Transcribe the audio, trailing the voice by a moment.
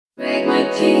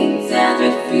set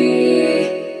me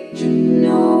free to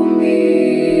know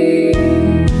me.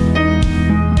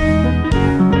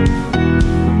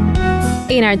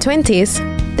 In our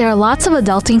 20s, there are lots of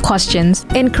adulting questions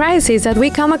and crises that we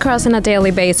come across on a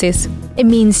daily basis. It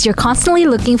means you're constantly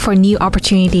looking for new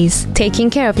opportunities. Taking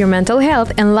care of your mental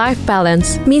health and life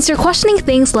balance means you're questioning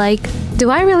things like, do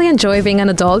I really enjoy being an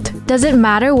adult? Does it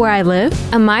matter where I live?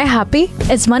 Am I happy?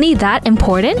 Is money that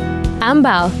important? I'm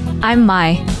Bal. I'm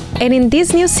Mai. And in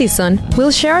this new season,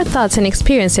 we'll share our thoughts and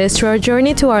experiences through our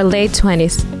journey to our late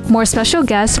 20s. More special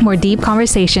guests, more deep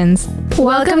conversations.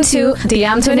 Welcome to the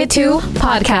I'm22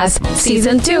 Podcast,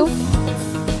 Season 2.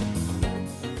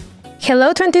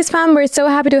 Hello 20s fam, we're so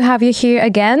happy to have you here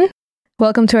again.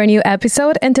 Welcome to our new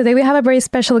episode, and today we have a very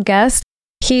special guest.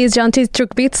 He is Jonty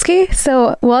Czuchwicki,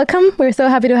 so welcome. We're so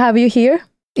happy to have you here.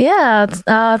 Yeah,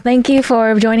 thank you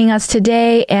for joining us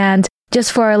today, and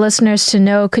just for our listeners to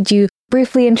know, could you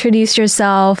briefly introduce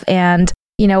yourself and,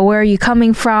 where are you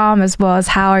coming from, as well as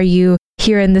how are you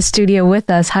here in the studio with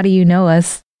us? How do you know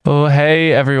us? Well,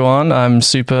 hey everyone, I'm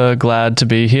super glad to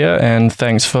be here and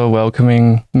thanks for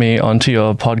welcoming me onto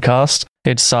your podcast.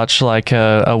 It's such like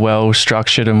a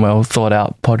well-structured and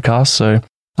well-thought-out podcast, so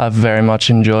I've very much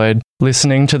enjoyed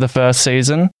listening to the first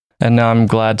season and now I'm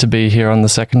glad to be here on the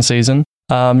second season.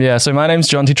 So my name's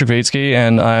Jonty Czuchwicki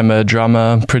and I'm a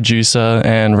drummer, producer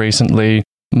and recently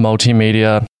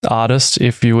multimedia artist,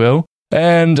 if you will.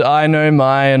 And I know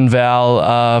Mai and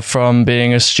Val from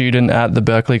being a student at the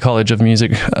Berklee College of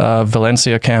Music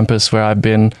Valencia campus, where I've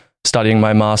been studying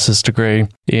my master's degree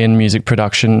in music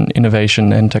production,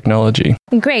 innovation and technology.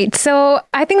 Great. So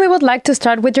I think we would like to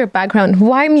start with your background.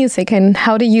 Why music and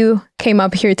how did you came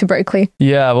up here to Berklee?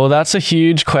 Yeah, well, that's a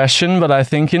huge question, but I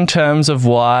think in terms of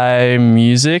why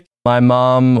music, my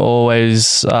mom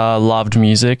always loved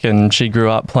music and she grew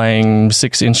up playing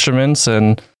 6 instruments,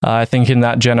 and I think in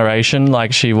that generation,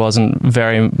 she wasn't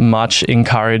very much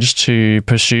encouraged to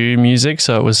pursue music.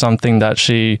 So it was something that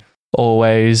she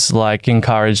always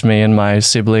encouraged me and my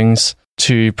siblings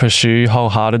to pursue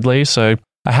wholeheartedly. So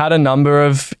I had a number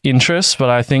of interests, but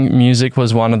I think music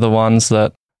was one of the ones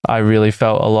that I really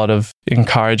felt a lot of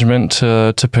encouragement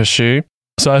to pursue.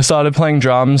 So I started playing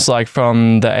drums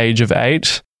from the age of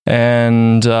 8.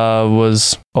 And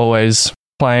was always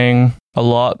playing a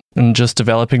lot and just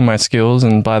developing my skills.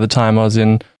 And by the time I was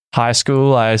in high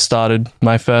school, I started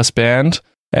my first band.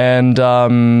 And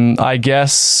I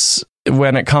guess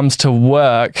when it comes to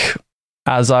work,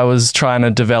 as I was trying to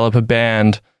develop a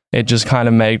band, it just kind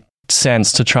of made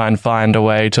sense to try and find a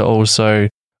way to also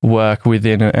work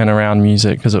within and around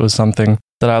music, because it was something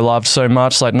that I loved so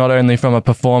much, not only from a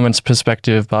performance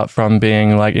perspective, but from being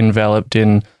enveloped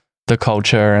in the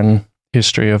culture and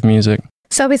history of music.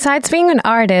 So besides being an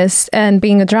artist and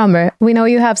being a drummer, we know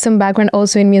you have some background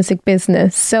also in music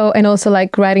business. So, and also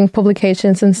writing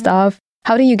publications and stuff.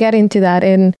 How do you get into that?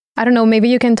 And I don't know, maybe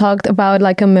you can talk about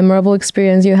a memorable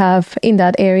experience you have in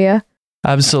that area.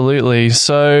 Absolutely.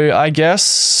 So I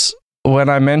guess when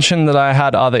I mentioned that I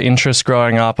had other interests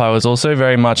growing up, I was also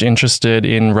very much interested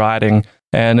in writing.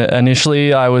 And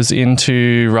initially I was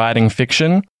into writing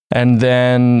fiction. And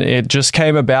then it just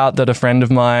came about that a friend of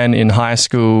mine in high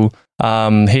school,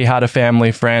 he had a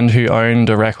family friend who owned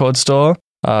a record store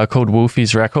called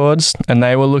Wolfie's Records. And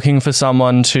they were looking for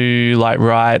someone to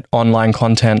write online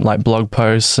content like blog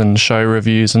posts and show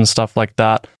reviews and stuff like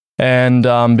that. And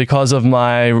because of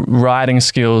my writing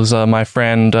skills, my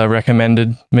friend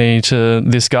recommended me to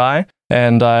this guy.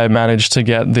 And I managed to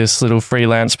get this little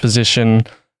freelance position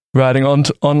writing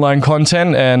online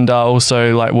content and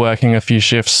also working a few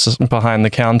shifts behind the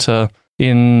counter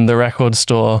in the record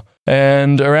store.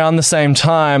 And around the same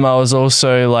time, I was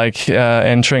also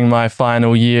entering my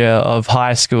final year of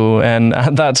high school. And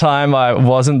at that time, I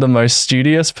wasn't the most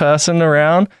studious person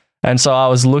around. And so I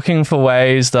was looking for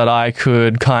ways that I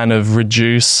could kind of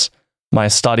reduce my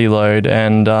study load.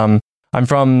 And I'm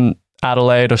from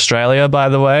Adelaide, Australia, by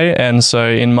the way. And so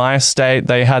in my state,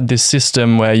 they had this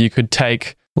system where you could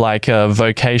take a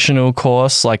vocational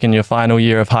course in your final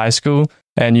year of high school,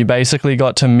 and you basically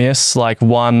got to miss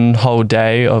one whole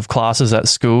day of classes at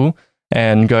school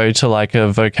and go to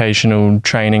a vocational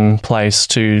training place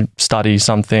to study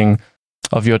something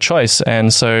of your choice.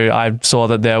 And so I saw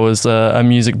that there was a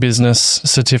music business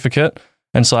certificate,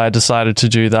 and so I decided to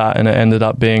do that, and it ended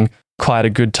up being quite a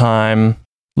good time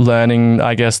learning,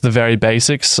 I guess, the very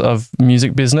basics of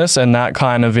music business, and that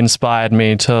kind of inspired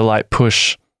me to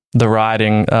push the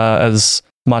writing as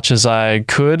much as I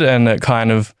could, and it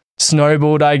kind of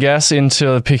snowballed, I guess,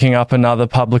 into picking up another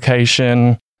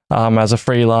publication as a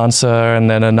freelancer, and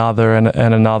then another and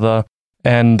another.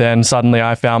 And then suddenly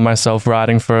I found myself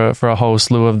writing for a whole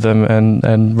slew of them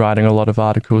and writing a lot of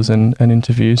articles and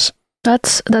interviews.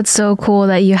 That's so cool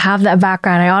that you have that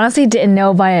background. I honestly didn't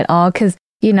know about it all because,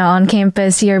 you know, on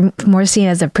campus, you're more seen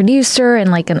as a producer and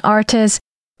like an artist.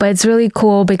 But it's really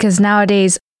cool because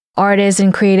nowadays, artists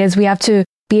and creatives, we have to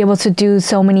be able to do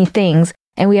so many things.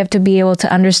 And we have to be able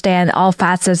to understand all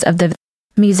facets of the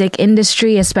music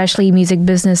industry, especially music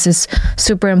business is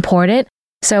super important.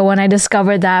 So when I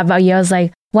discovered that about you, I was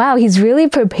like, wow, he's really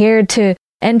prepared to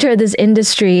enter this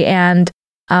industry. And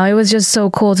it was just so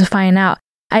cool to find out.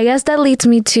 I guess that leads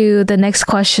me to the next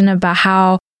question about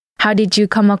how did you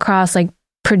come across like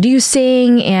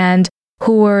producing, and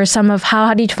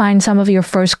how did you find some of your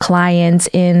first clients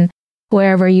in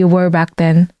wherever you were back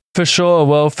then? For sure.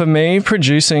 Well, for me,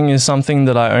 producing is something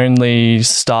that I only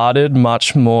started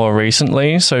much more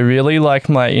recently. So really like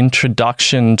my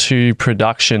introduction to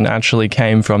production actually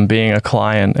came from being a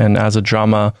client and as a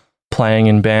drummer playing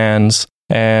in bands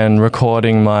and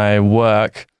recording my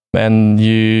work. And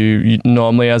you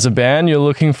normally as a band, you're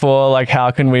looking for like,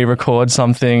 how can we record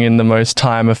something in the most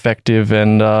time effective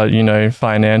and,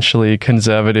 financially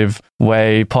conservative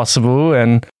way possible.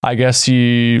 And I guess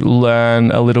you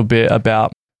learn a little bit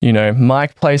about,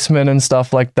 mic placement and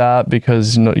stuff like that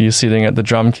because you're sitting at the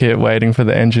drum kit waiting for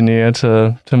the engineer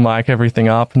to mic everything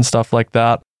up and stuff like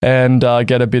that. And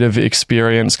get a bit of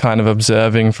experience kind of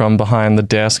observing from behind the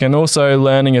desk and also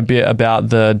learning a bit about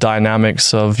the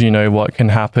dynamics of, what can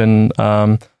happen.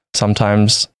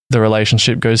 Sometimes the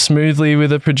relationship goes smoothly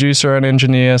with a producer and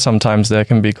engineer. Sometimes there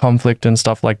can be conflict and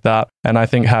stuff like that. And I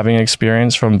think having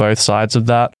experience from both sides of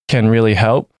that can really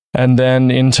help. And then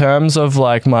in terms of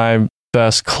like my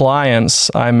first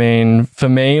clients, I mean, for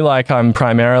me, like I'm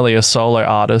primarily a solo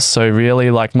artist. So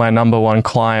really like my number one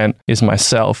client is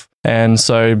myself. And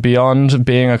so beyond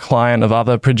being a client of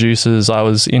other producers, I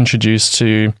was introduced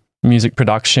to music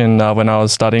production when I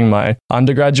was studying my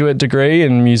undergraduate degree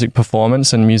in music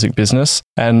performance and music business.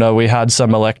 And we had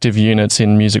some elective units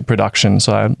in music production.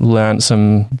 So I learned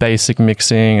some basic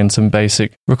mixing and some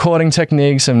basic recording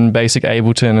techniques and basic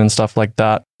Ableton and stuff like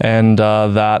that. And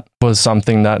that was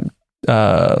something that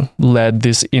led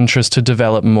this interest to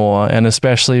develop more. And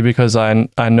especially because I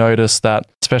noticed that,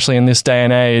 especially in this day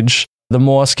and age, the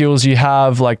more skills you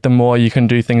have, like the more you can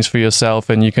do things for yourself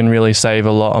and you can really save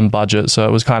a lot on budget. So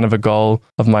it was kind of a goal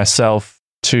of myself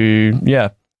to,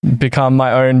 become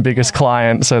my own biggest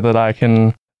client so that I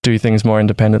can do things more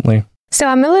independently. So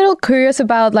I'm a little curious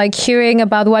about like hearing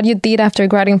about what you did after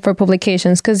writing for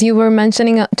publications, because you were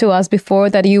mentioning to us before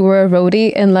that you were a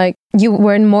roadie and like you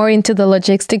weren't more into the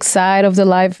logistics side of the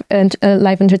live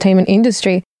entertainment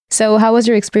industry. So how was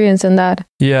your experience in that?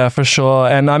 Yeah, for sure.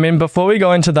 And I mean, before we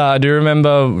go into that, I do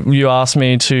remember you asked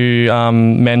me to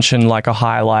mention like a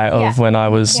highlight of when I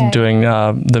was doing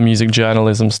the music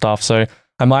journalism stuff. So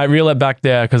I might reel it back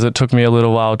there because it took me a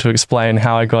little while to explain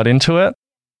how I got into it.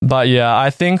 But yeah,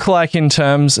 I think like in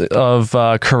terms of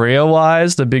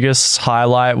career-wise, the biggest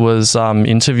highlight was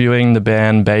interviewing the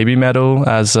band Baby Metal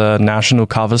as a national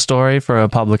cover story for a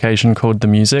publication called The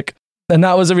Music. And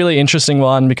that was a really interesting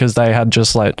one because they had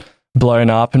just like blown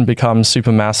up and become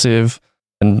super massive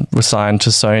and were signed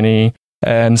to Sony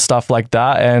and stuff like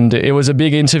that. And it was a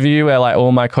big interview where like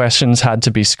all my questions had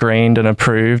to be screened and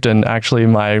approved. And actually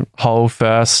my whole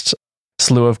first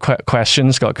slew of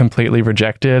questions got completely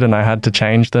rejected and I had to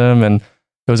change them. And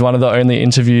it was one of the only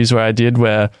interviews where I did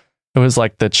where it was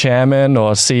like the chairman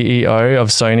or CEO of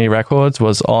Sony Records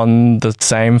was on the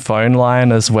same phone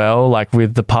line as well, like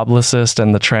with the publicist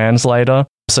and the translator.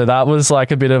 So that was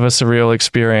like a bit of a surreal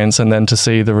experience. And then to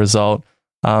see the result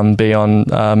be on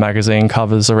magazine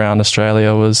covers around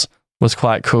Australia was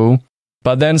quite cool.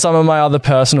 But then some of my other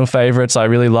personal favorites, I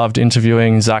really loved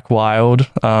interviewing Zakk Wylde,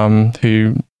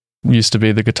 who used to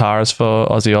be the guitarist for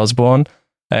Ozzy Osbourne.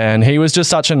 And he was just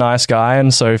such a nice guy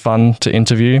and so fun to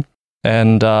interview.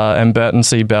 And Burton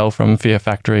C. Bell from Fear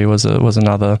Factory was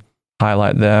another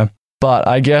highlight there. But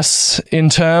I guess in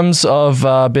terms of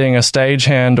being a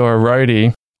stagehand or a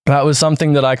roadie, that was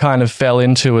something that I kind of fell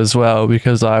into as well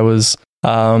because I was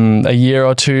a year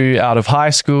or two out of high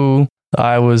school.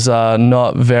 I was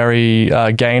not very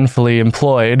gainfully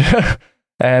employed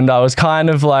and I was kind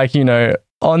of like,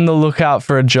 on the lookout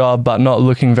for a job but not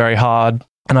looking very hard.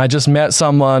 And I just met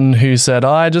someone who said,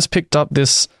 I just picked up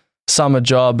this summer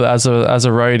job as a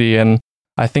roadie and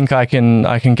I think I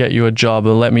can get you a job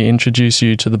and let me introduce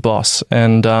you to the boss.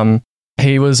 And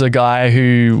he was a guy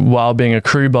who, while being a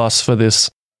crew boss for this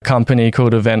company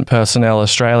called Event Personnel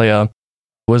Australia,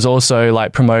 was also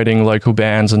like promoting local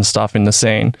bands and stuff in the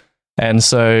scene. And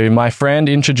so my friend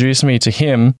introduced me to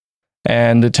him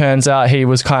And it turns out he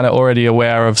was kind of already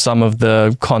aware of some of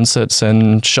the concerts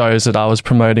and shows that I was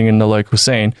promoting in the local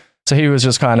scene. So he was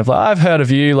just kind of like, I've heard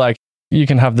of you, like, you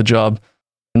can have the job.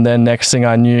 And then next thing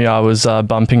I knew, I was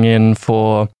bumping in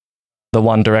for the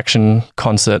One Direction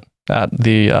concert at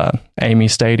the Amy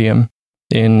Stadium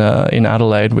in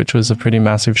Adelaide, which was a pretty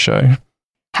massive show.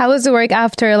 How was the work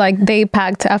after, like, they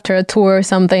packed after a tour or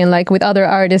something, like with other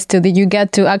artists too? Did you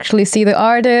get to actually see the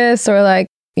artists, or like,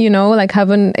 you know, like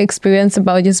have an experience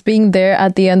about just being there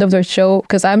at the end of their show?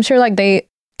 Because I'm sure like they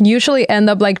usually end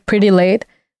up like pretty late.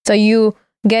 So you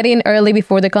get in early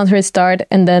before the concert start,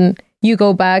 and then you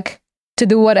go back to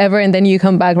do whatever, and then you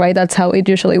come back, right? That's how it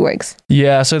usually works.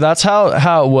 Yeah, so that's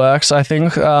how it works. I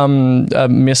think a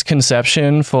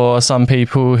misconception for some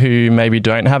people who maybe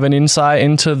don't have an insight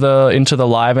into the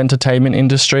live entertainment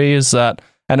industry is that,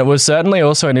 and it was certainly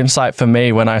also an insight for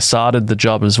me when I started the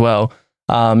job as well,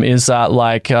 is that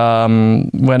like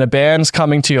when a band's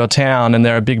coming to your town and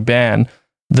they're a big band,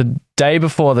 the day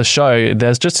before the show,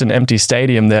 there's just an empty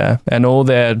stadium there, and all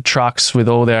their trucks with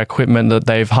all their equipment that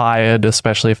they've hired,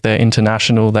 especially if they're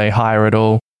international, they hire it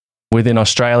all within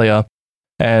Australia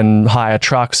and hire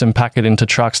trucks and pack it into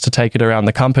trucks to take it around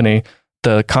the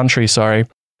country, sorry.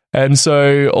 And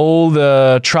so all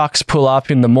the trucks pull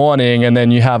up in the morning, and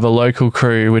then you have a local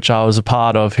crew, which I was a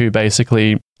part of, who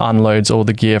basically unloads all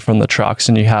the gear from the trucks,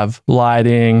 and you have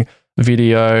lighting,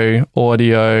 video,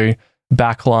 audio,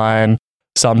 backline,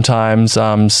 sometimes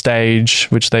stage,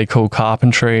 which they call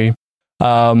carpentry,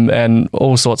 and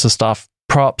all sorts of stuff,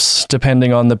 props,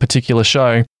 depending on the particular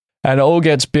show. And it all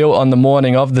gets built on the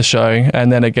morning of the show,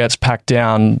 and then it gets packed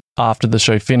down after the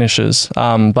show finishes.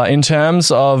 But in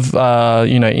terms of,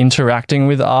 interacting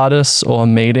with artists or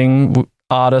meeting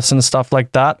artists and stuff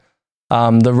like that,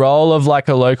 the role of like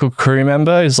a local crew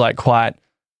member is like quite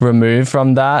removed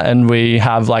from that. And we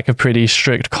have like a pretty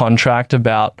strict contract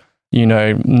about,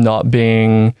 not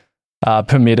being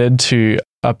permitted to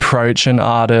approach an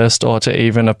artist or to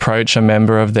even approach a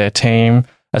member of their team,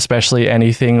 especially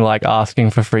anything like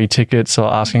asking for free tickets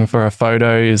or asking for a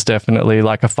photo is definitely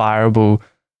like a fireable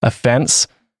offense.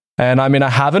 And I mean, I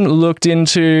haven't looked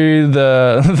into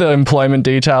the employment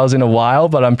details in a while,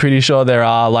 but I'm pretty sure there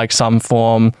are like some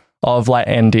form of like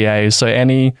NDAs. So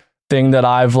anything that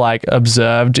I've like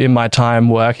observed in my time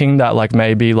working that like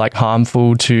may be like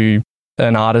harmful to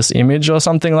an artist's image or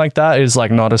something like that is like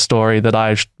not a story that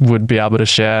I would be able to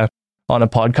share on a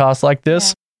podcast like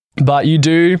this. Yeah. But you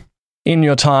do in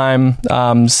your time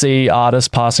see artists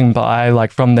passing by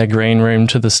like from their green room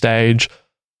to the stage,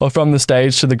 or from the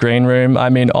stage to the green room. I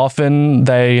mean, often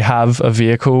they have a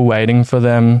vehicle waiting for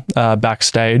them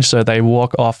backstage, so they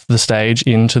walk off the stage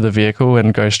into the vehicle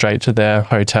and go straight to their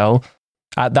hotel.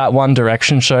 At that One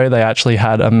Direction show, they actually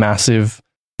had a massive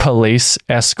police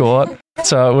escort.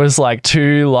 So it was like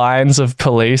 2 lines of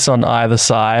police on either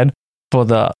side for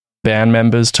the band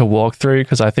members to walk through,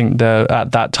 because I think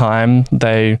at that time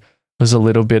there was a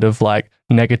little bit of like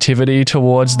negativity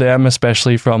towards them,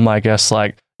 especially from, I guess,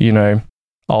 like,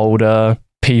 older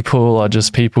people or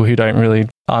just people who don't really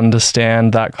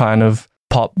understand that kind of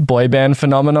pop boy band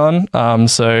phenomenon.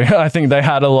 So I think they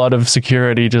had a lot of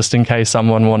security just in case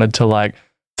someone wanted to like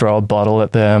throw a bottle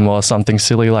at them or something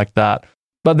silly like that.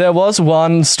 But there was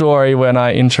one story when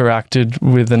I interacted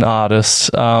with an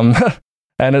artist, and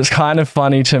it's kind of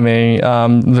funny to me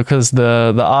because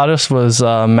the artist was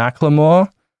Macklemore,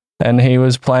 and he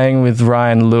was playing with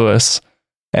Ryan Lewis.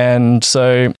 And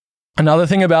so another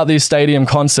thing about these stadium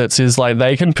concerts is like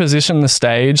they can position the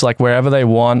stage like wherever they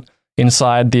want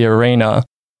inside the arena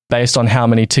based on how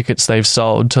many tickets they've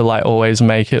sold to like always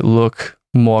make it look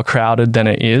more crowded than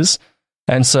it is.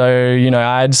 And so,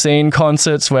 I'd seen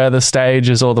concerts where the stage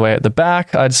is all the way at the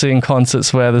back. I'd seen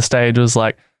concerts where the stage was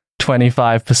like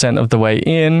 25% of the way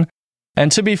in. And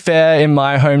to be fair, in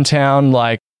my hometown,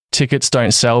 like tickets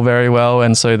don't sell very well.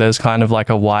 And so there's kind of like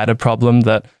a wider problem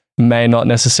that may not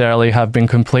necessarily have been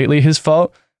completely his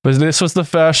fault. But this was the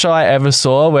first show I ever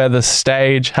saw where the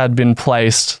stage had been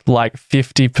placed like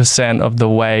 50% of the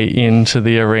way into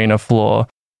the arena floor.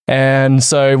 And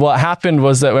so what happened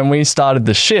was that when we started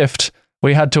the shift,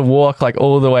 we had to walk like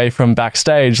all the way from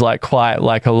backstage, like quite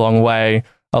like a long way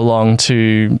along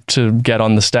to get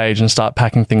on the stage and start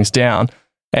packing things down.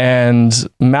 And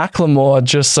Macklemore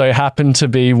just so happened to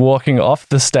be walking off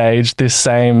the stage this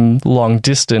same long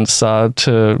distance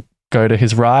to go to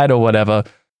his ride or whatever.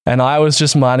 And I was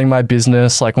just minding my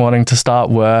business, like wanting to start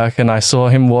work. And I saw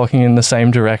him walking in the same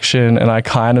direction, and I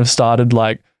kind of started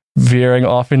like veering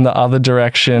off in the other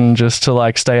direction just to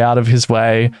like stay out of his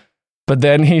way. But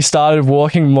then he started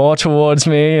walking more towards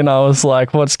me, and I was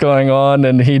like, what's going on?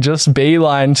 And he just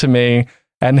beelined to me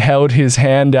and held his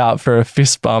hand out for a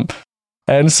fist bump.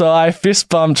 And so I fist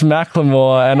bumped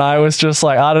Macklemore, and I was just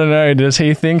like, I don't know, does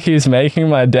he think he's making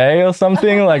my day or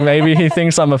something? Like maybe he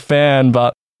thinks I'm a fan,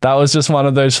 but that was just one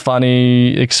of those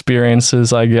funny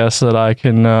experiences, I guess, that I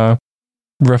can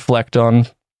reflect on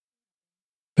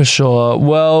for sure.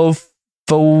 Well,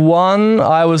 for one,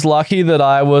 I was lucky that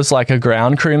I was like a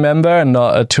ground crew member and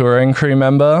not a touring crew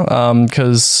member.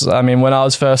 Because, I mean, when I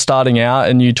was first starting out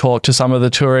and you talk to some of the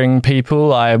touring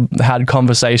people, I had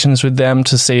conversations with them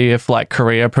to see if like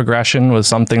career progression was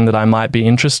something that I might be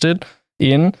interested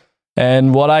in.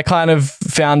 And what I kind of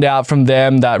found out from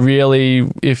them that really,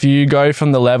 if you go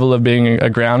from the level of being a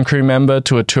ground crew member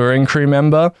to a touring crew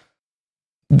member,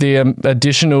 the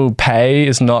additional pay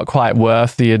is not quite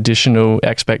worth the additional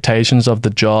expectations of the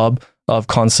job of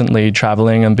constantly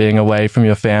traveling and being away from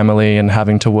your family and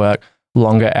having to work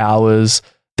longer hours.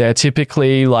 They're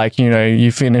typically like, you know,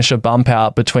 you finish a bump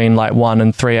out between like 1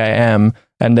 and 3 a.m.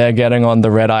 and they're getting on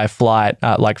the red-eye flight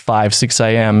at like 5, 6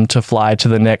 a.m. to fly to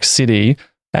the next city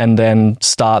and then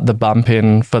start the bump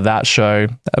in for that show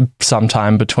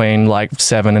sometime between like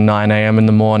 7 and 9 a.m. in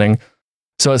the morning.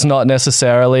 So it's not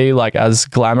necessarily like as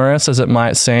glamorous as it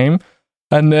might seem.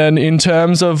 And then in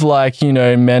terms of like, you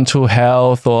know, mental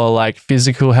health or like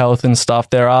physical health and stuff,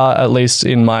 there are, at least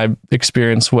in my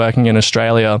experience working in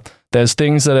Australia, there's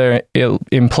things that are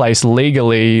in place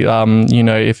legally. You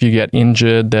know, if you get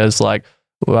injured, there's like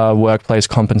workplace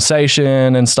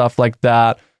compensation and stuff like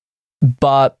that.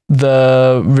 But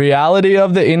the reality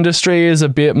of the industry is a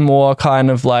bit more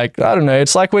kind of like, I don't know,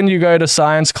 it's like when you go to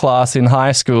science class in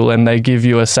high school and they give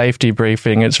you a safety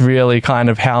briefing. It's really kind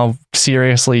of how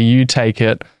seriously you take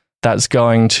it that's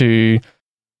going to,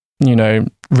 you know,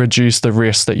 reduce the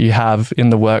risk that you have in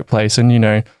the workplace. And, you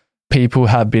know, people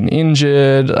have been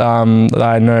injured.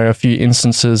 I know a few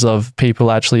instances of people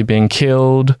actually being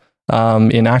killed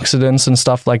in accidents and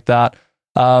stuff like that.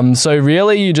 So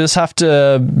really you just have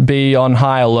to be on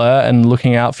high alert and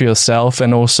looking out for yourself.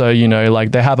 And also, you know,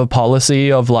 like they have a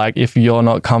policy of like, if you're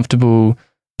not comfortable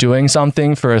doing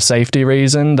something for a safety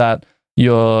reason, that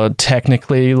you're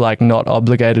technically like not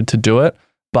obligated to do it.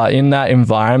 But in that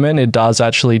environment, it does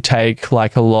actually take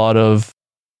like a lot of,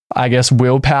 I guess,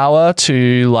 willpower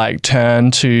to like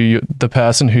turn to the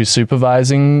person who's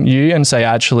supervising you and say,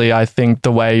 actually, I think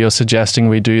the way you're suggesting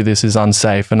we do this is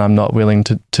unsafe and I'm not willing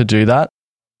to do that.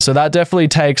 So that definitely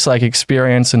takes like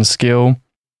experience and skill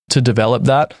to develop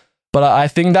that. But I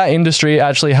think that industry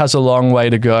actually has a long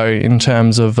way to go in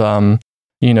terms of,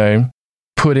 you know,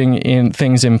 putting in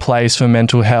things in place for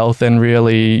mental health and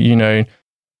really, you know,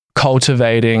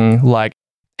 cultivating like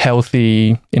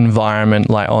healthy environment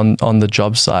like on the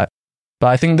job site. But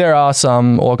I think there are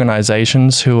some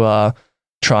organizations who are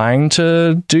trying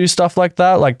to do stuff like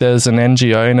that. Like there's an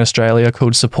NGO in Australia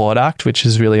called Support Act, which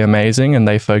is really amazing. And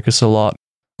they focus a lot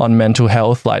on mental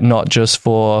health, like not just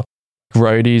for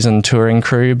roadies and touring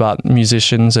crew, but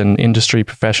musicians and industry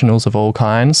professionals of all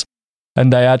kinds.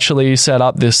 And they actually set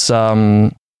up this,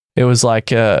 it was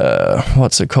like,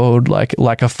 what's it called?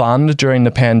 Like a fund during the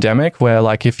pandemic where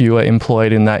like if you were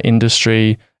employed in that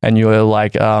industry and you were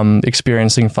like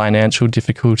experiencing financial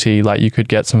difficulty, like you could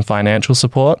get some financial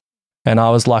support. And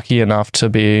I was lucky enough to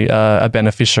be a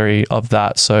beneficiary of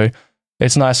that. So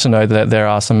it's nice to know that there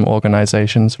are some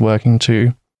organizations working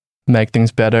to make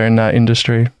things better in that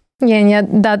industry. Yeah, and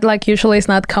yet that like usually is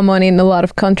not common in a lot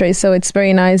of countries. So it's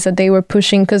very nice that they were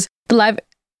pushing, because the live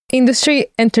industry,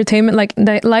 entertainment, like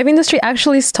the live industry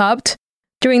actually stopped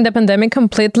during the pandemic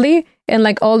completely. And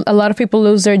like a lot of people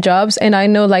lose their jobs. And I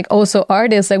know like also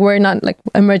artists, like we're not like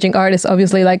emerging artists,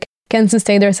 obviously, like can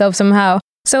sustain themselves somehow.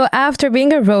 So after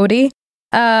being a roadie,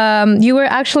 you were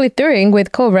actually touring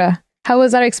with Cobra. How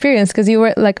was that experience? Because you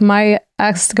were like,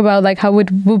 asked about like how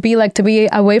it would be like to be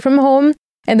away from home.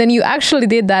 And then you actually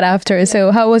did that after.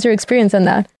 So how was your experience on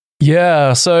that?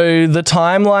 Yeah, so the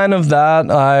timeline of that,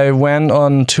 I went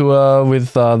on tour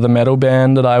with the metal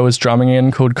band that I was drumming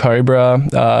in called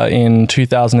Cobra in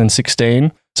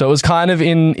 2016. So it was kind of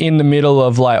in the middle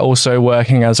of like also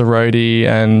working as a roadie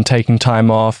and taking time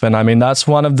off. And I mean, that's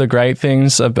one of the great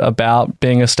things about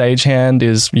being a stagehand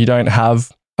is you don't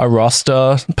have a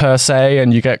roster per se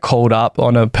and you get called up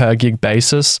on a per gig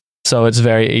basis. So it's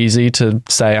very easy to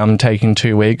say I'm taking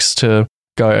 2 weeks to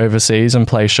go overseas and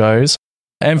play shows.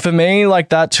 And for me, like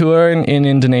that tour in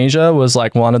Indonesia was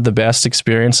like one of the best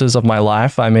experiences of my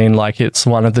life. I mean, like it's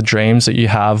one of the dreams that you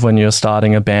have when you're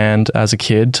starting a band as a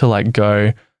kid to like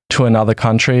go to another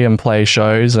country and play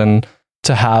shows and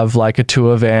to have like a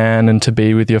tour van and to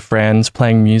be with your friends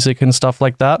playing music and stuff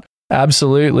like that.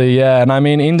 Absolutely, yeah. And I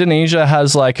mean, Indonesia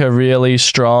has like a really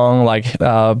strong like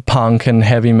punk and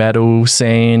heavy metal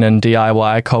scene, and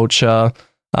DIY culture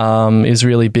is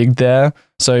really big there.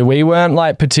 So we weren't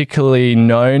like particularly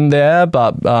known there,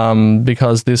 but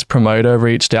because this promoter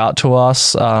reached out to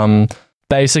us,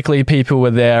 basically people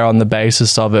were there on the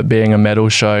basis of it being a metal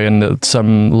show, and that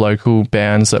some local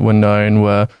bands that were known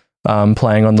were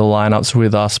playing on the lineups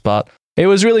with us. But it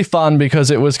was really fun because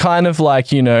it was kind of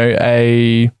like, you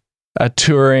know, a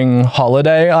touring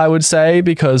holiday, I would say,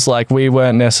 because like we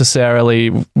didn't necessarily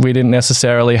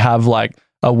have like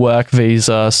a work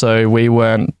visa, so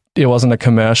it wasn't a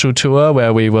commercial tour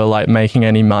where we were like making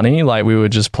any money. Like we were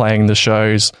just playing the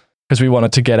shows because we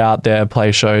wanted to get out there,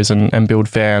 play shows and build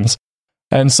fans.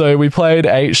 And so we played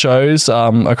 8 shows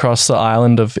across the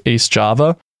island of East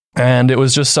Java. And it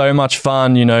was just so much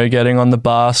fun, you know, getting on the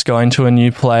bus, going to a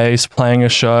new place, playing a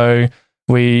show.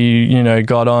 We, you know,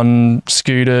 got on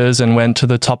scooters and went to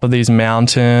the top of these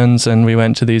mountains, and we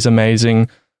went to these amazing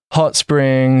hot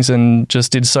springs and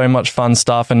just did so much fun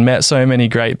stuff and met so many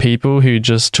great people who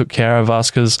just took care of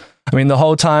us. Because, I mean, the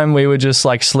whole time we were just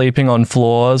like sleeping on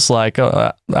floors, like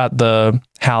at the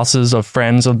houses of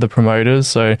friends of the promoters.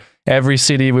 So every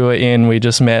city we were in, we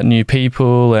just met new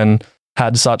people and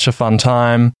had such a fun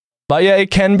time. But yeah,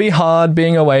 it can be hard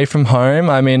being away from home.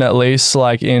 I mean, at least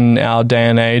like in our day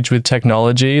and age with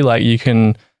technology, like you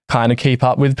can kind of keep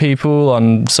up with people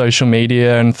on social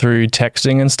media and through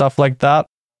texting and stuff like that.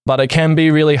 But it can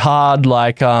be really hard,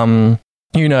 like,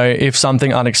 you know, if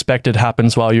something unexpected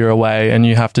happens while you're away and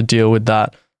you have to deal with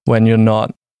that when you're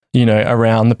not, you know,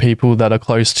 around the people that are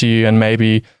close to you, and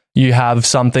maybe you have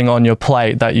something on your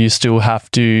plate that you still have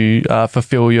to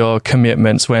fulfill your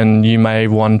commitments when you may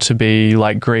want to be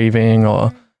like grieving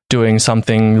or doing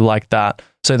something like that.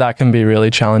 So that can be really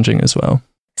challenging as well.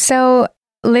 So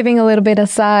leaving a little bit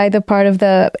aside the part of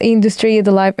the industry,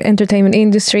 the live entertainment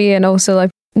industry, and also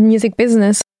like music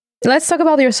business, let's talk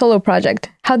about your solo project.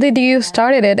 How did you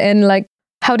started it, and like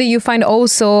how did you find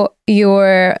also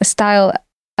your style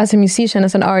as a musician,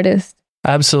 as an artist?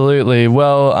 Absolutely.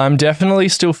 Well, I'm definitely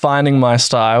still finding my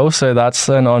style, so that's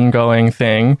an ongoing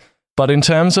thing. But in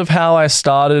terms of how I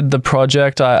started the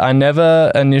project, I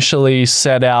never initially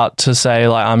set out to say,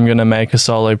 like, I'm going to make a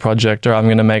solo project or I'm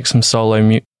going to make some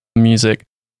solo music.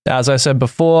 As I said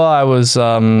before, I was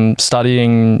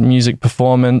studying music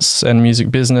performance and music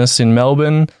business in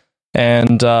Melbourne,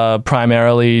 and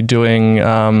primarily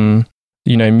doing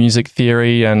you know, music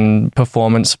theory and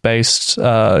performance-based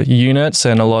units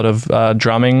and a lot of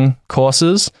drumming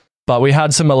courses. But we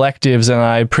had some electives, and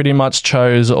I pretty much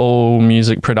chose all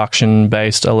music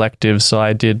production-based electives. So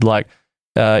I did like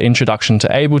Introduction to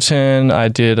Ableton, I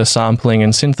did a sampling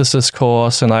and synthesis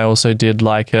course, and I also did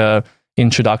like a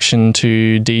Introduction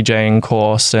to DJing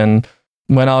course. And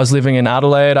when I was living in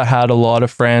Adelaide, I had a lot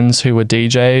of friends who were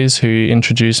DJs who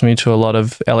introduced me to a lot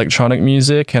of electronic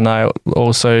music, and I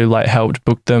also like helped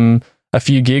book them a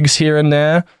few gigs here and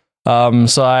there.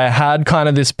 So I had kind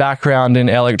of this background in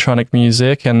electronic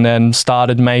music, and then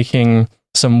started making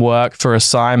some work for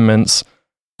assignments.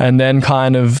 And then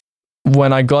kind of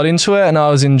when I got into it and I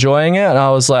was enjoying it, and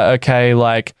I was like, okay,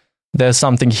 like there's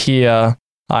something here.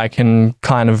 I can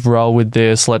kind of roll with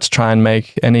this. Let's try and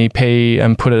make an EP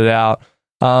and put it out.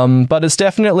 But it's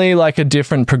definitely like a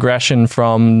different progression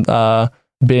from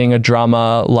being a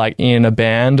drummer like in a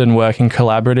band and working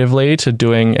collaboratively to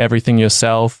doing everything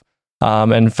yourself.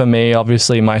 And for me,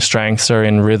 obviously, my strengths are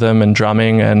in rhythm and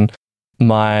drumming, and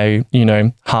my, you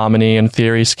know, harmony and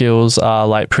theory skills are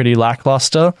like pretty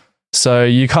lackluster. So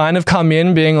you kind of come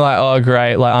in being like, oh,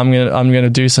 great, like I'm gonna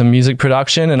do some music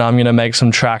production, and I'm gonna make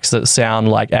some tracks that sound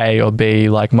like A or B,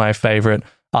 like my favorite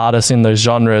artists in those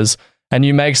genres. And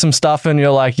you make some stuff and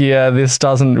you're like, yeah, this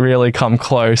doesn't really come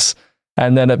close.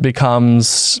 And then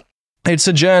it's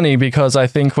a journey, because I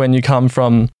think when you come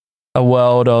from a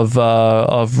world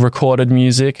of recorded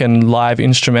music and live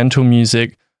instrumental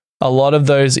music, a lot of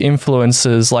those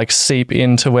influences like seep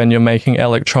into when you're making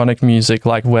electronic music,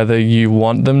 like whether you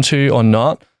want them to or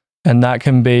not. And that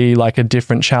can be like a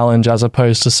different challenge as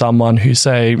opposed to someone who,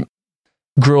 say,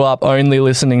 grew up only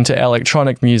listening to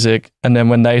electronic music, and then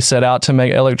when they set out to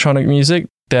make electronic music,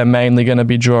 they're mainly going to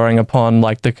be drawing upon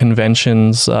like the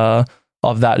conventions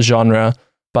of that genre.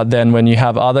 But then when you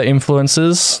have other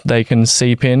influences, they can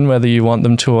seep in whether you want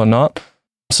them to or not.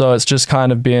 So it's just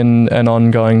kind of been an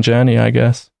ongoing journey, I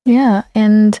guess. Yeah.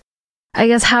 And I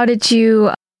guess, how did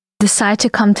you decide to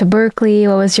come to Berkeley?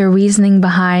 What was your reasoning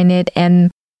behind it?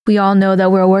 And we all know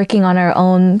that we're working on our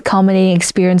own culminating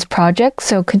experience project.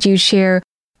 So could you share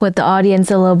with the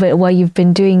audience a little bit what you've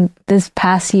been doing this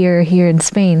past year here in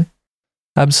Spain?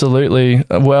 Absolutely.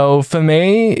 Well, for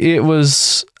me, it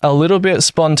was a little bit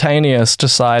spontaneous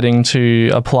deciding to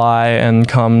apply and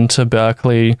come to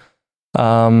Berkeley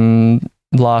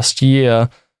last year,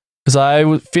 because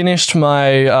I finished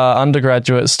my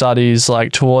undergraduate studies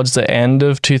like towards the end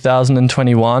of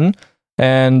 2021,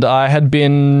 and I had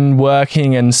been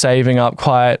working and saving up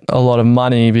quite a lot of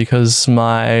money because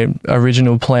my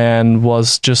original plan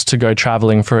was just to go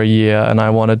traveling for a year, and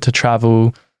I wanted to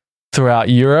travel throughout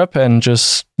Europe and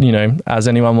just, as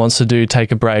anyone wants to do,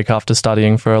 take a break after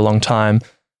studying for a long time.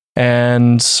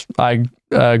 And I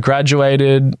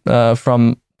graduated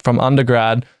from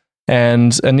undergrad.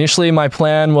 And initially my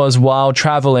plan was, while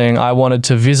traveling, I wanted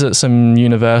to visit some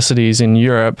universities in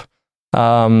Europe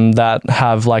that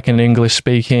have like an English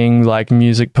speaking like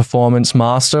music performance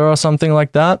master or something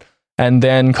like that. And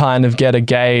then kind of get a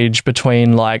gauge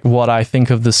between like what I think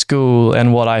of the school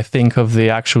and what I think of the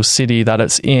actual city that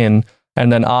it's in.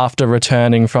 And then after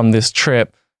returning from this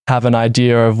trip, have an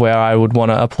idea of where I would want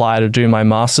to apply to do my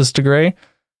master's degree.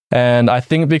 And I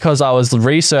think because I was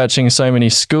researching so many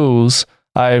schools,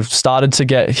 I've started to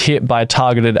get hit by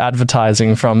targeted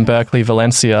advertising from Berkeley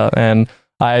Valencia. And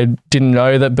I didn't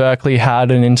know that Berkeley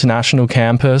had an international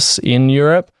campus in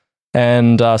Europe.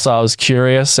 And so I was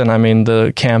curious, and I mean,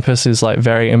 the campus is like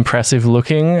very impressive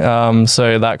looking.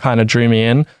 So that kind of drew me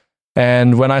in.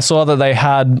 And when I saw that they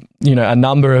had, a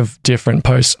number of different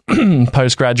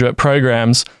postgraduate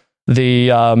programs,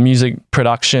 the music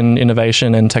production,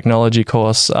 innovation and technology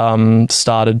course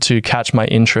started to catch my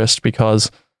interest, because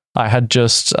I had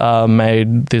just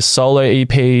made this solo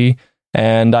EP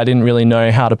and I didn't really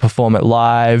know how to perform it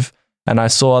live. And I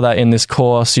saw that in this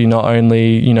course, you not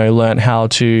only, learn how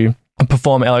to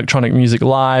perform electronic music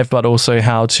live, but also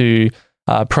how to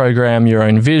program your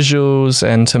own visuals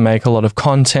and to make a lot of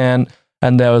content.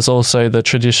 And there was also the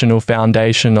traditional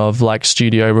foundation of like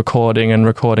studio recording and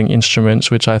recording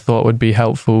instruments, which I thought would be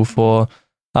helpful for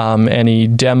any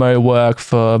demo work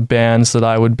for bands that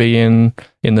I would be in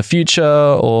the future,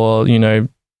 or,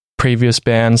 previous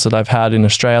bands that I've had in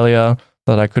Australia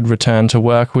that I could return to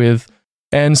work with.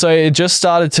 And so it just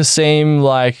started to seem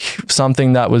like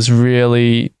something that was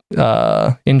really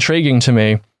intriguing to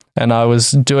me. And I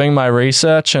was doing my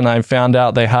research and I found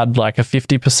out they had like a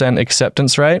 50%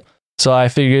 acceptance rate. So I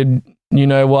figured, you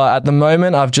know what, at the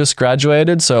moment I've just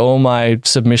graduated, so all my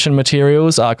submission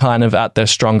materials are kind of at their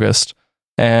strongest.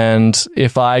 And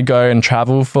if I go and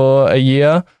travel for a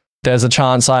year, there's a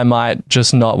chance I might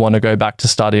just not want to go back to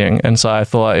studying. And so I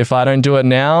thought, if I don't do it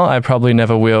now, I probably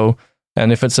never will.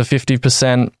 And if it's a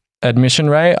 50% admission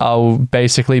rate, I'll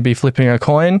basically be flipping a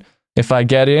coin. If I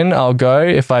get in, I'll go.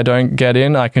 If I don't get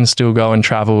in, I can still go and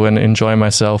travel and enjoy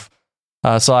myself.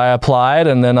 So I applied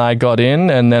and then I got in,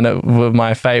 and then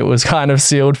my fate was kind of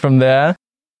sealed from there.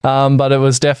 But it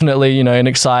was definitely, an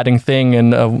exciting thing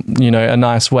and, a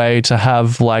nice way to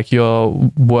have like your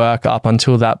work up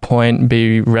until that point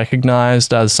be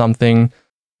recognized as something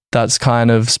that's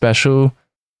kind of special.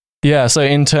 Yeah, so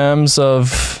in terms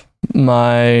of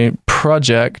my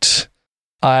project,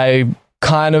 I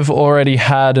kind of already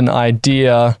had an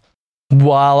idea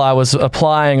while I was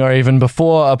applying, or even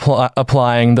before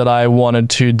applying, that I wanted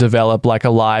to develop like a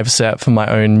live set for my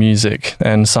own music,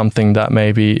 and something that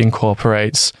maybe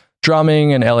incorporates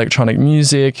drumming and electronic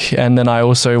music. And then I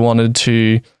also wanted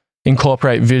to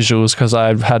incorporate visuals, because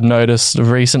I had noticed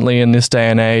recently in this day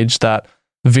and age that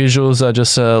visuals are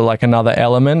just like another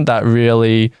element that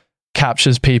really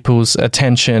captures people's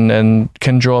attention and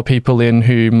can draw people in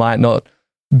who might not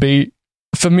be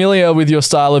familiar with your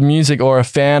style of music or a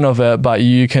fan of it, but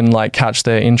you can like catch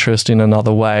their interest in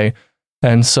another way.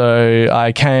 And so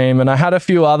I came and I had a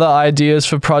few other ideas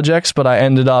for projects, but I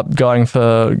ended up going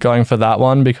for that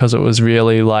one because it was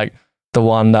really like the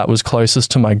one that was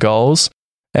closest to my goals,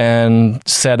 and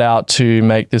set out to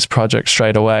make this project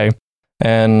straight away.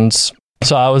 And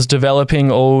so I was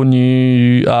developing all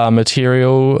new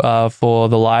material for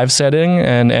the live setting,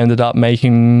 and ended up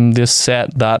making this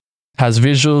set that has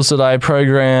visuals that I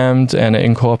programmed, and it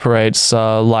incorporates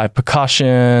live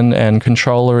percussion and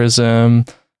controllerism.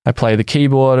 I play the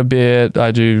keyboard a bit.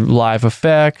 I do live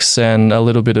effects and a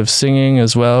little bit of singing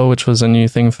as well, which was a new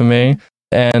thing for me.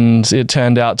 And it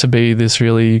turned out to be this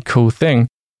really cool thing.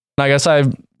 I guess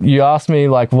you asked me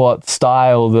like what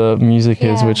style the music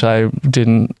is, which I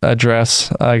didn't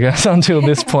address, I guess, until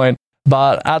this point.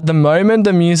 But at the moment,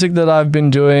 the music that I've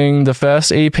been doing, the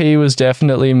first EP was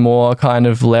definitely more kind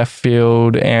of left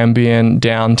field, ambient,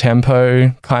 down tempo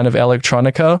kind of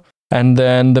electronica. And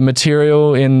then the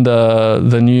material in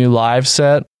the new live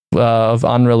set of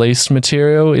unreleased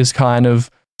material is kind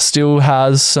of still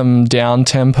has some down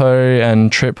tempo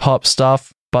and trip hop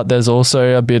stuff, but there's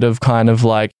also a bit of kind of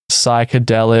like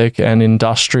psychedelic and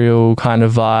industrial kind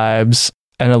of vibes,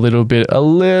 and a little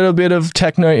bit of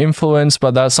techno influence,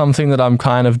 but that's something that I'm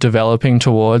kind of developing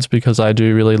towards because I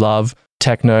do really love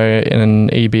techno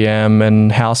and EBM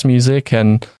and house music,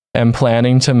 and am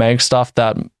planning to make stuff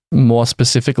that more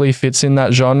specifically fits in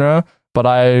that genre. But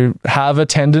I have a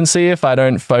tendency, if I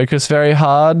don't focus very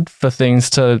hard, for things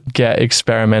to get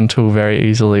experimental very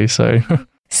easily. So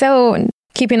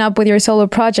keeping up with your solo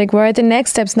project, what are the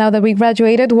next steps now that we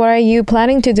graduated? What are you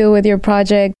planning to do with your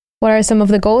project? What are some of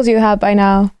the goals you have by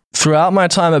now? Throughout my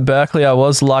time at Berkeley, I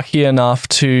was lucky enough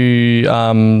to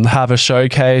have a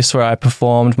showcase where I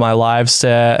performed my live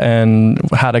set and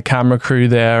had a camera crew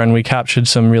there, and we captured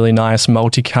some really nice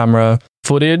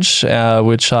footage,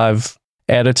 which I've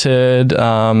edited,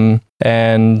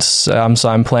 and so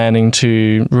I'm planning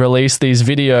to release these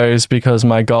videos because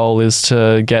my goal is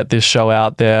to get this show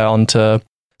out there onto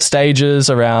stages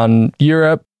around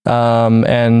Europe,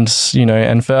 and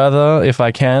further if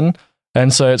I can.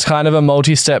 And so it's kind of a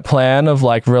multi-step plan of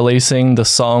like releasing the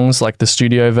songs, like the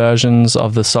studio versions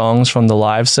of the songs from the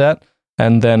live set,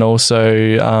 and then also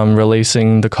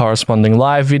releasing the corresponding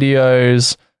live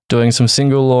videos, doing some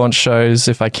single launch shows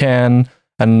if I can.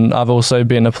 And I've also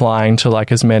been applying to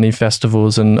like as many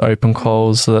festivals and open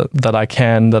calls that I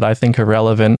can, that I think are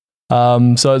relevant.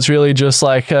 So it's really just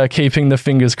like keeping the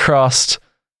fingers crossed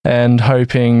and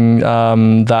hoping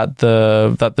that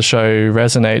the show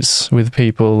resonates with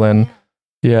people. And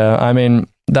yeah, I mean,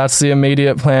 that's the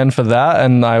immediate plan for that.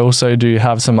 And I also do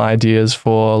have some ideas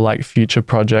for like future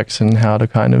projects and how to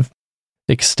kind of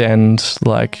extend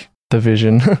like the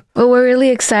vision. Well, we're really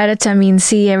excited to,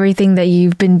 see everything that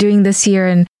you've been doing this year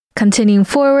and continuing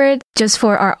forward. Just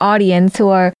for our audience who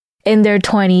are in their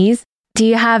 20s, do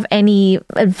you have any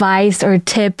advice or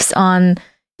tips on,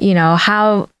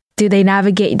 how do they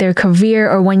navigate their career,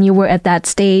 or when you were at that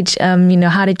stage,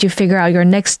 how did you figure out your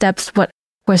next steps? What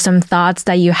were some thoughts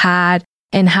that you had,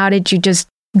 and how did you just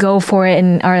go for it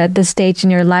and are at this stage in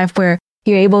your life where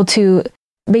you're able to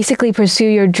basically pursue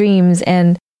your dreams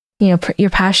and your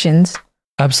passions?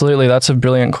 Absolutely. That's a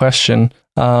brilliant question.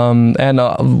 And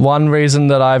one reason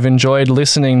that I've enjoyed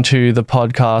listening to the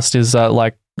podcast is that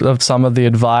like of some of the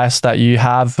advice that you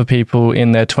have for people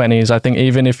in their 20s. I think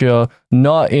even if you're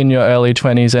not in your early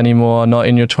 20s anymore, not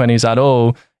in your 20s at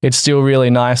all, it's still really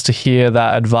nice to hear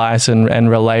that advice and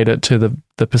relate it to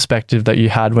the perspective that you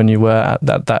had when you were at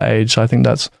that age. I think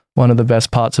that's one of the best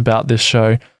parts about this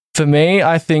show. For me,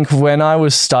 I think when I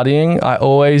was studying, I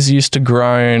always used to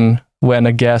groan when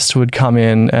a guest would come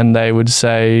in and they would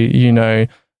say,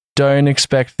 don't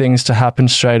expect things to happen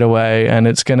straight away, and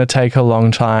it's going to take a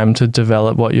long time to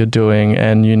develop what you're doing,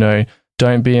 and,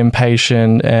 don't be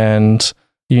impatient, and,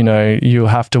 you'll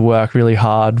have to work really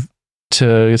hard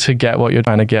to get what you're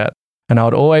trying to get. And I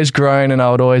would always groan, and I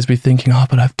would always be thinking,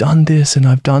 but I've done this and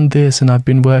I've done this and I've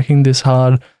been working this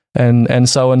hard and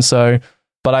so.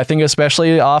 But I think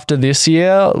especially after this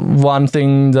year, one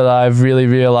thing that I've really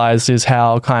realized is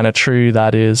how kind of true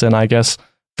that is. And I guess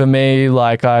for me,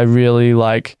 like I really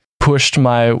like pushed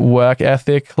my work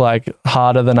ethic like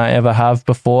harder than I ever have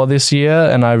before this year.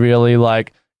 And I really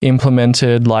like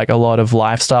implemented like a lot of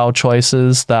lifestyle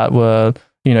choices that were,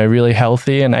 really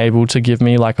healthy and able to give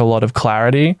me like a lot of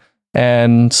clarity.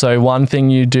 And so one thing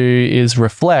you do is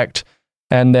reflect,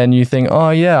 and then you think, oh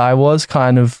yeah, I was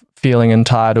kind of feeling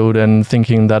entitled and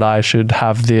thinking that I should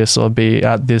have this or be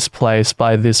at this place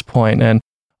by this point. And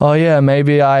oh yeah,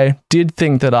 maybe I did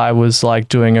think that I was like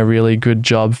doing a really good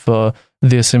job for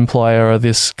this employer or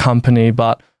this company.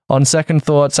 But on second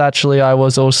thoughts, actually, I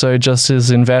was also just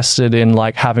as invested in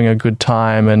like having a good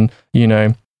time and,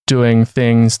 doing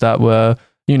things that were,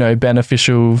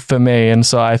 beneficial for me. And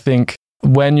so I think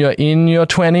when you're in your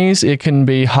 20s, it can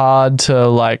be hard to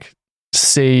like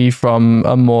see from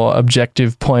a more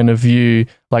objective point of view,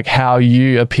 like how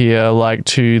you appear like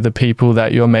to the people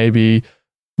that you're maybe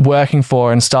working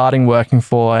for and starting working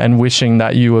for and wishing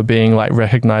that you were being like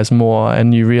recognized more.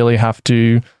 And you really have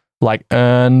to like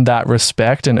earn that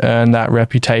respect and earn that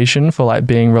reputation for like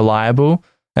being reliable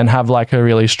and have like a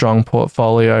really strong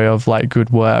portfolio of like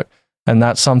good work. And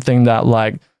that's something that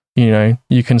like,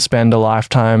 you can spend a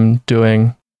lifetime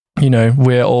doing.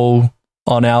 We're all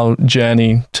on our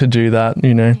journey to do that,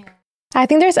 I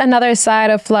think there's another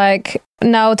side of like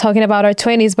now talking about our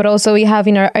 20s, but also we have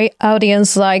in our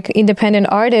audience like independent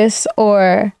artists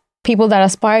or people that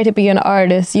aspire to be an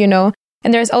artist, And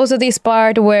there's also this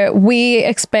part where we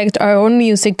expect our own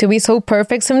music to be so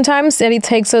perfect sometimes that it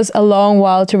takes us a long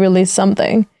while to release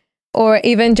something. Or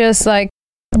even just like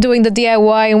doing the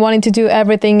DIY and wanting to do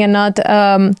everything and not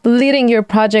leading your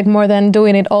project more than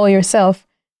doing it all yourself.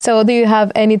 So do you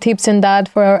have any tips in that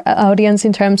for our audience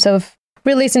in terms of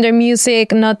releasing their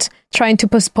music, not trying to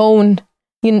postpone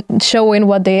showing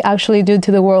what they actually do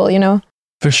to the world,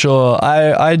 For sure.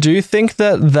 I do think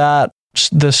that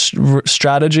the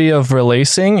strategy of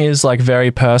releasing is like very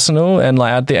personal, and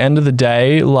like at the end of the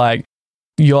day, like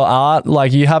your art,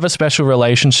 like you have a special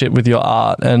relationship with your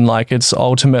art, and like it's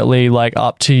ultimately like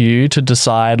up to you to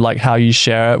decide like how you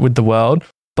share it with the world.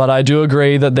 But I do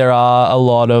agree that there are a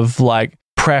lot of like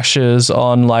pressures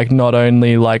on like not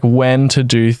only like when to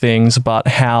do things but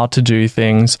how to do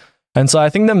things. And so I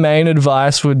think the main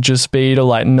advice would just be to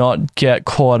like not get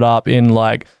caught up in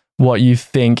like what you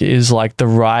think is like the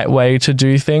right way to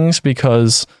do things,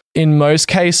 because in most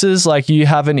cases like you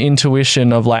have an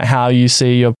intuition of like how you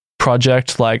see your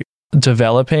project like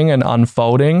developing and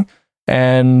unfolding.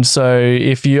 And so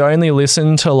if you only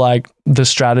listen to like the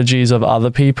strategies of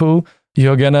other people,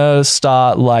 you're gonna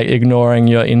start like ignoring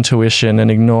your intuition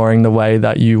and ignoring the way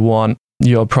that you want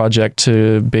your project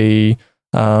to be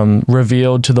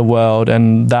revealed to the world,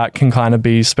 and that can kind of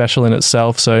be special in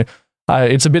itself. So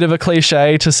it's a bit of a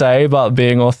cliche to say, but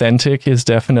being authentic is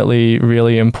definitely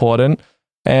really important.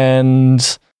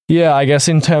 And yeah, I guess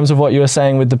in terms of what you were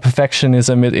saying with the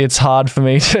perfectionism, it's hard for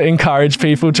me to encourage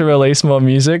people to release more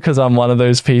music, because I'm one of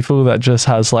those people that just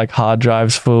has like hard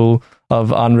drives full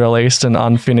of unreleased and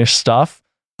unfinished stuff.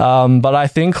 But I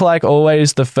think like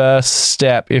always the first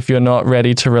step, if you're not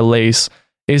ready to release,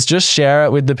 is just share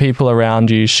it with the people around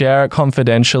you, share it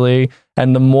confidentially.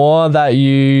 And the more that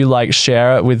you like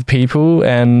share it with people,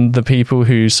 and the people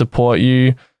who support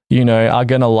you, are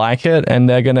going to like it, and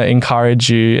they're going to encourage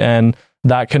you, and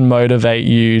that can motivate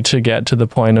you to get to the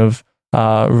point of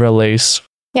release.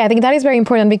 Yeah, I think that is very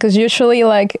important, because usually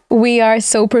like we are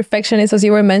so perfectionist, as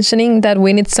you were mentioning, that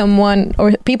we need someone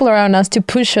or people around us to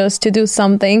push us to do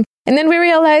something. And then we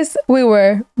realize we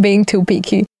were being too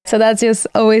picky. So that's just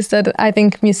always that I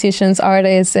think musicians,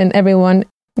 artists, and everyone,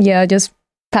 just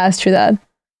pass through that.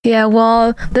 Yeah,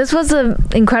 well, this was an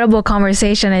incredible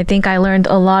conversation. I think I learned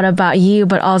a lot about you,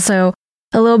 but also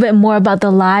a little bit more about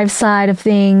the live side of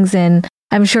things. And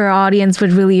I'm sure our audience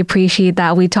would really appreciate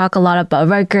that. We talk a lot about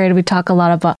record, we talk a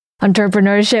lot about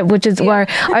entrepreneurship, which is our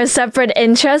separate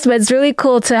interests, but it's really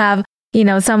cool to have,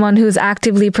 someone who's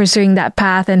actively pursuing that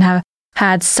path and have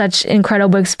had such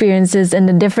incredible experiences in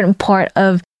a different part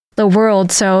of the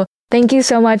world. So thank you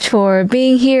so much for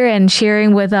being here and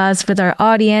sharing with us, with our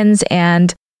audience.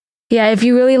 And yeah, if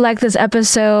you really like this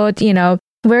episode,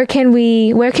 where can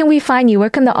we find you? Where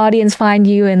can the audience find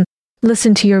you and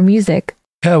listen to your music?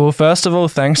 Yeah, well, first of all,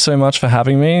 thanks so much for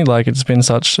having me. Like, it's been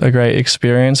such a great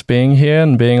experience being here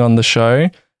and being on the show.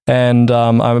 And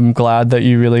I'm glad that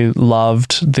you really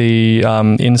loved the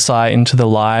insight into the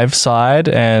live side.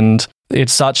 And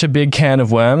it's such a big can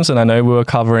of worms. And I know we were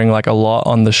covering like a lot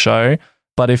on the show.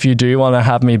 But if you do want to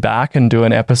have me back and do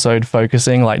an episode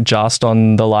focusing like just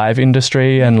on the live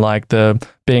industry and like the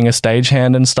being a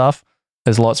stagehand and stuff,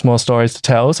 there's lots more stories to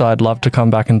tell. So I'd love to come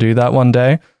back and do that one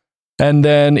day. And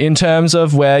then in terms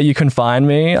of where you can find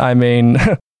me, I mean,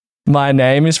 my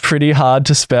name is pretty hard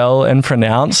to spell and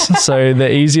pronounce. So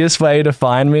the easiest way to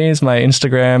find me is my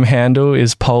Instagram handle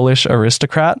is Polish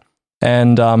Aristocrat.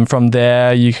 And from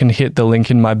there, you can hit the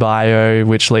link in my bio,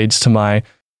 which leads to my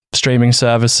streaming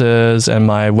services and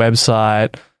my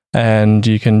website. And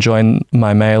you can join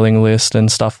my mailing list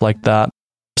and stuff like that.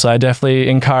 So I definitely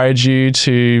encourage you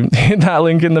to hit that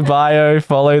link in the bio,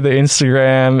 follow the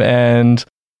Instagram, and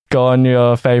go on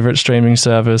your favorite streaming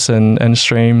service and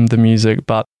stream the music.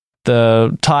 But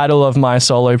the title of my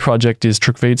solo project is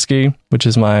Czuchwicki, which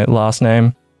is my last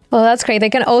name. Well, that's great. They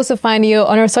can also find you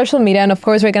on our social media. And of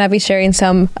course, we're going to be sharing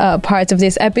some parts of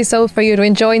this episode for you to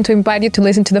enjoy and to invite you to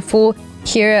listen to the full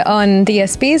here on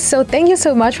DSP. So thank you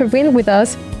so much for being with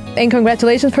us. And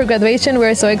congratulations for graduation.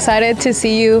 We're so excited to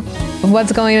see you,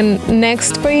 what's going on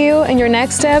next for you and your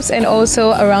next steps, and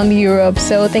also around Europe.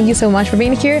 So thank you so much for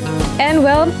being here. And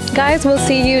well, guys, we'll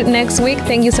see you next week.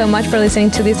 Thank you so much for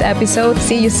listening to this episode.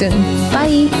 See you soon.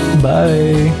 Bye.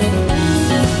 Bye.